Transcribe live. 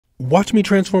Watch me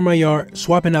transform my yard,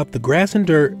 swapping out the grass and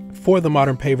dirt for the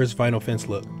modern pavers vinyl fence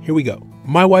look. Here we go.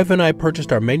 My wife and I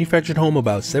purchased our manufactured home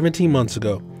about 17 months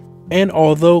ago. And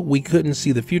although we couldn't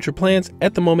see the future plans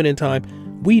at the moment in time,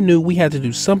 we knew we had to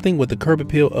do something with the curb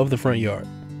appeal of the front yard.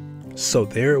 So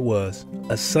there it was,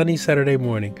 a sunny Saturday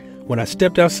morning, when I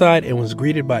stepped outside and was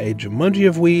greeted by a Jumanji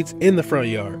of weeds in the front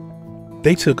yard.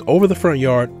 They took over the front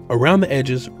yard, around the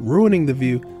edges, ruining the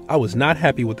view. I was not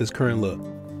happy with this current look.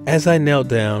 As I knelt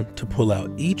down to pull out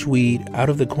each weed out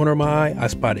of the corner of my eye, I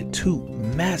spotted two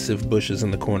massive bushes in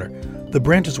the corner. The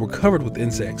branches were covered with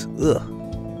insects.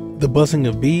 Ugh. The buzzing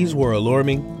of bees were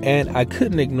alarming, and I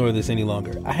couldn't ignore this any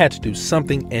longer. I had to do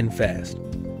something, and fast.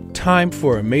 Time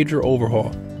for a major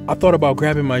overhaul. I thought about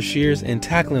grabbing my shears and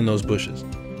tackling those bushes.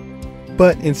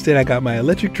 But instead I got my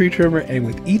electric tree trimmer, and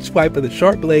with each swipe of the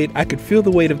sharp blade, I could feel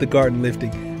the weight of the garden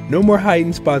lifting. No more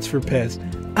hiding spots for pests.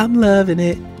 I'm loving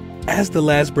it. As the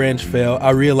last branch fell,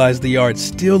 I realized the yard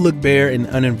still looked bare and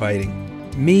uninviting.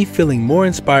 Me feeling more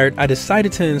inspired, I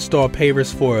decided to install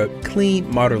pavers for a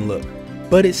clean, modern look.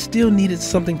 But it still needed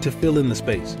something to fill in the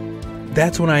space.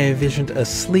 That's when I envisioned a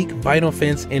sleek vinyl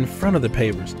fence in front of the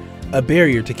pavers, a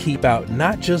barrier to keep out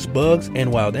not just bugs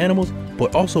and wild animals,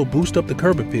 but also boost up the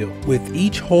curb appeal. With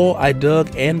each hole I dug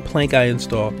and plank I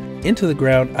installed into the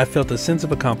ground, I felt a sense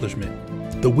of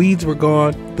accomplishment. The weeds were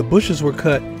gone, the bushes were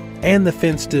cut, and the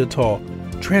fence stood tall,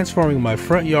 transforming my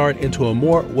front yard into a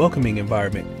more welcoming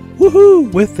environment.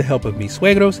 Woohoo! With the help of mi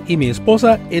suegros y mi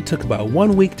esposa, it took about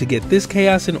 1 week to get this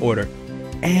chaos in order,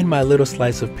 and my little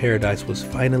slice of paradise was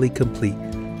finally complete.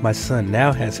 My son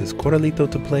now has his corralito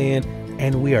to play in,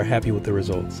 and we are happy with the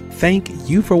results. Thank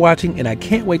you for watching, and I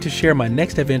can't wait to share my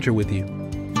next adventure with you.